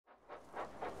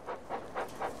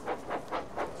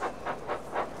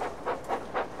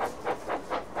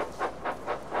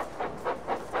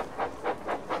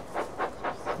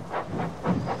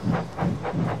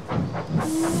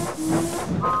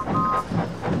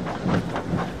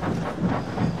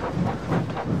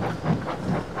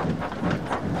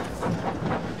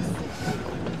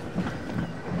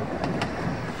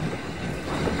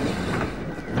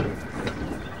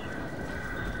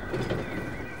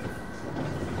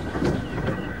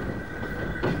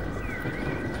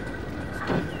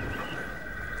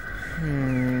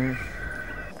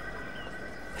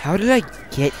How did I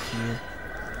get here?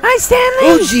 Hi, Stanley!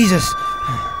 Oh, Jesus!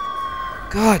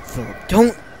 God, Philip,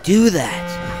 don't do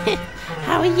that.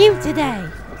 How are you today?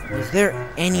 Was there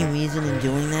any reason in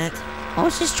doing that? I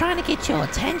was just trying to get your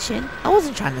attention. I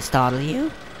wasn't trying to startle you.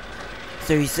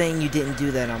 So you're saying you didn't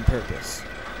do that on purpose?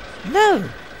 No.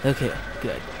 Okay,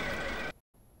 good.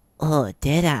 Oh,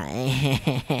 did I?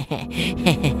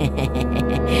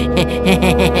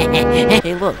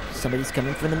 Hey, look, somebody's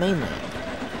coming from the mainland.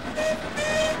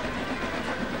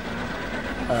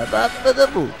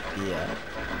 Yeah.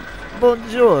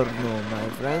 Buongiorno, my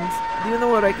friends. Do you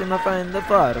know where I can find the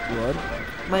Ffarquhar?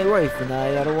 My wife and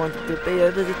I are wanting to pay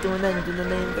a visit to an engine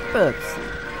named Percy.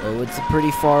 Oh, it's a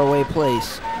pretty far away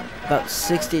place. About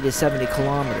 60 to 70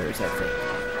 kilometers, I think.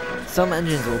 Some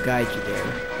engines will guide you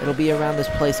there. It'll be around this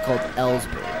place called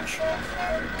Elsbridge.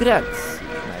 Grazie,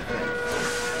 my friend.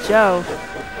 Ciao.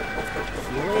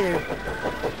 See you later.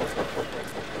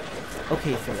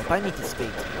 Okay, Philip, I need to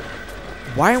speak to you.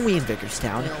 Why are we in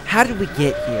Vicarstown? How did we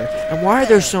get here? And why are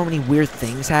there so many weird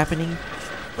things happening?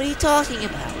 What are you talking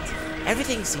about?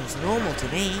 Everything seems normal to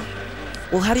me.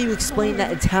 Well, how do you explain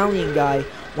that Italian guy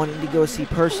wanting to go see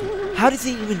Percy? How does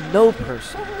he even know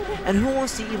Percy? And who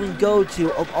wants to even go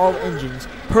to, of all engines,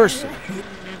 Percy?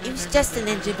 It was just an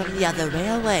engine from the other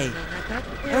railway.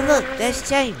 Oh look, there's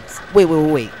James.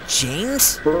 Wait.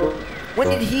 James? When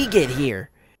did he get here?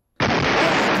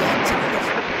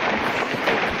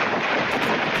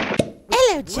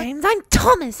 Hello, James. I'm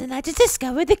Thomas, and I just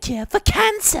discovered the cure for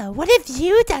cancer. What have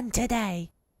you done today?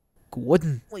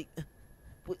 Gordon. Wait.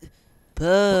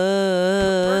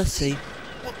 Percy.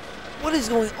 What is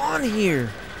going on here?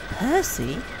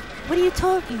 Percy? What are you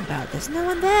talking about? There's no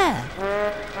one there.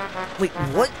 Wait,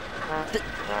 what?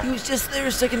 He was just there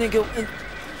a second ago, and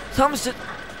Thomas said...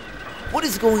 What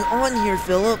is going on here,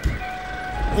 Philip?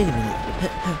 Wait a minute.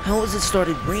 How has it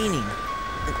started raining?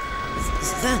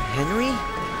 Is that Henry?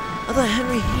 I thought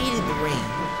Henry hated the rain.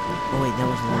 Oh wait, that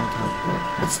was a long time.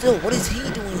 But still, what is he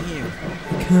doing here?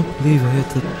 I can't believe I had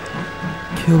to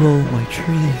kill all my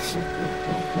trees.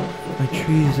 My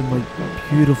trees in my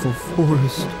beautiful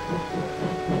forest.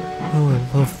 Oh,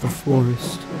 I love the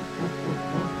forest.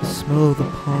 The smell of the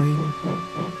pine.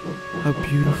 How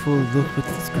beautiful it looked with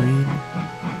its green.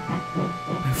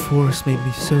 My forest made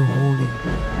me so horny,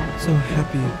 so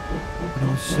happy, when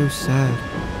I was so sad.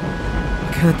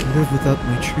 I can't live without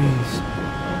my trees.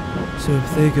 So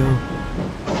if they go,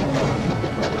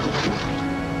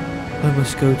 I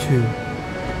must go too.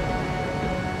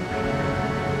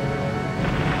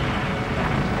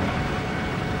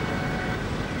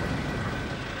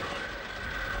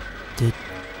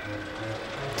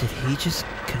 Did he just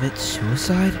commit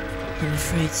suicide? I'm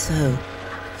afraid so.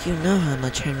 You know how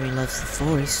much Henry loves the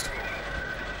forest.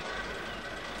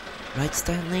 Right,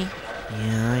 Stanley?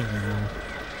 Yeah, I know.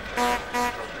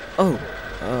 Oh,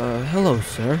 hello,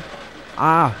 sir.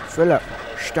 Ah, Philip,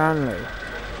 Stanley.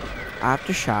 I've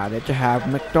decided to have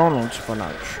McDonald's for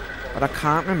lunch, but I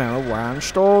can't remember where I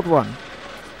installed one.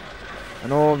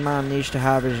 An old man needs to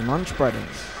have his lunch bread in.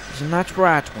 Isn't that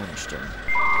right, Winston?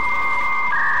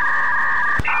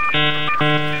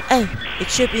 Oh, it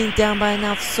should be down by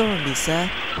North Sorrenby, sir.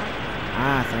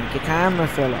 I think you can, my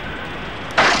Philip.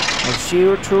 I'll see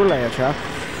you two later.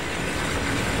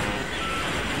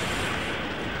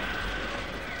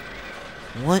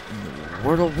 What in the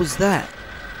world was that?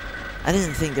 I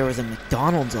didn't think there was a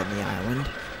McDonald's on the island.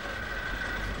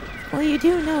 Well, you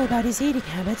do know about his eating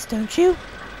habits, don't you?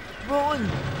 Run!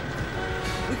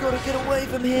 We gotta get away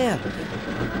from here!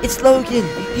 It's Logan!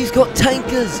 He's got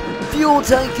tankers! Fuel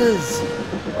tankers!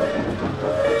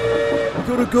 We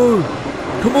gotta go!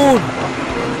 Come on!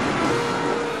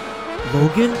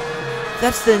 Logan?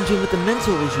 That's the engine with the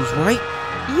mental issues, right?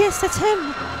 Yes, that's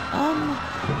him.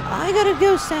 I gotta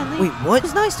go, Stanley. Wait, what? It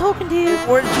was nice talking to you.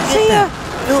 Where did you See get ya. that?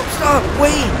 No, stop!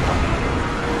 Wait!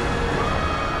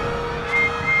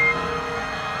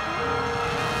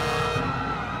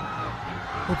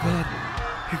 Oh god,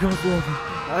 here comes Logan.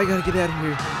 I gotta get out of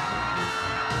here.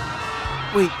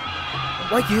 Wait,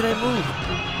 why can't I move?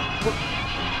 What?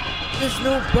 There's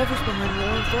no buffers behind me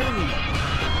or in front of me.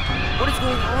 What is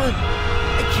going on?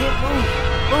 I can't move.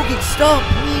 Logan, stop,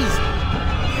 please.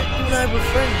 You and I were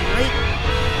friends, right?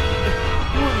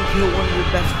 You wouldn't kill one of your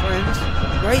best friends,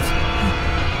 right?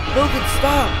 Logan,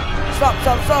 stop.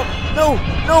 Stop. No,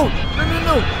 Logan.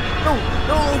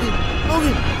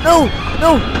 Logan,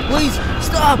 no, please,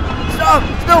 stop,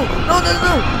 no, oh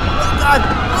god,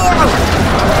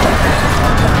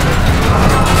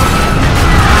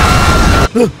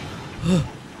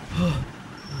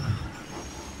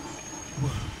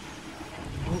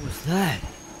 What was that?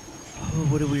 Oh,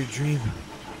 what a weird dream.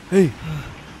 Hey,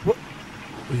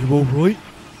 Are you alright?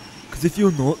 Because if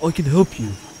you're not, I can help you.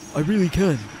 I really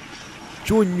can.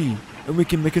 Join me, and we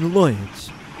can make an alliance.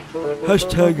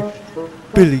 Hashtag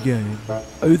Billy Gang.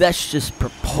 Oh, that's just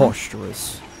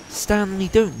preposterous. Stanley,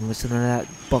 don't listen to that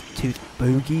buck-toothed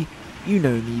bogey. You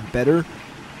know me better.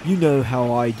 You know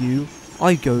how I do.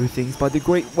 I go things by the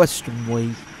Great Western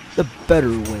way. The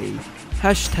better way.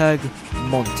 Hashtag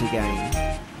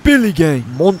Montagang. Billy Gang.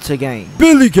 Montagang.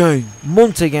 Billy Gang.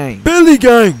 Montagang. Billy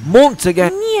Gang.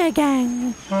 Montagang. Nia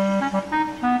gang.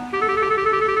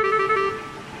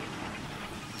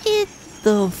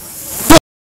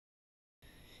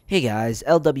 Hey guys,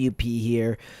 LWP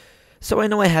here. So I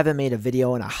know I haven't made a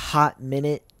video in a hot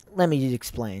minute. Let me just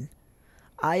explain.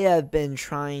 I have been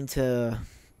trying to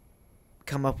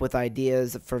come up with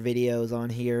ideas for videos on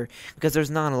here because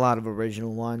there's not a lot of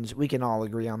original ones. We can all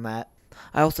agree on that.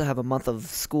 I also have a month of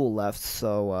school left,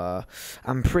 so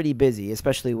I'm pretty busy,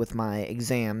 especially with my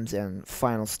exams and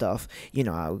final stuff. You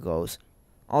know how it goes.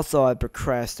 Also, I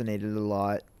procrastinated a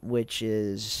lot, which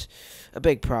is a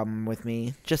big problem with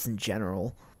me, just in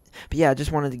general. But yeah, I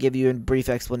just wanted to give you a brief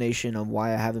explanation of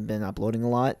why I haven't been uploading a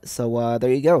lot. So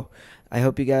there you go. I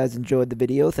hope you guys enjoyed the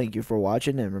video. Thank you for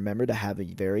watching, and remember to have a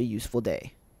very useful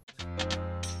day.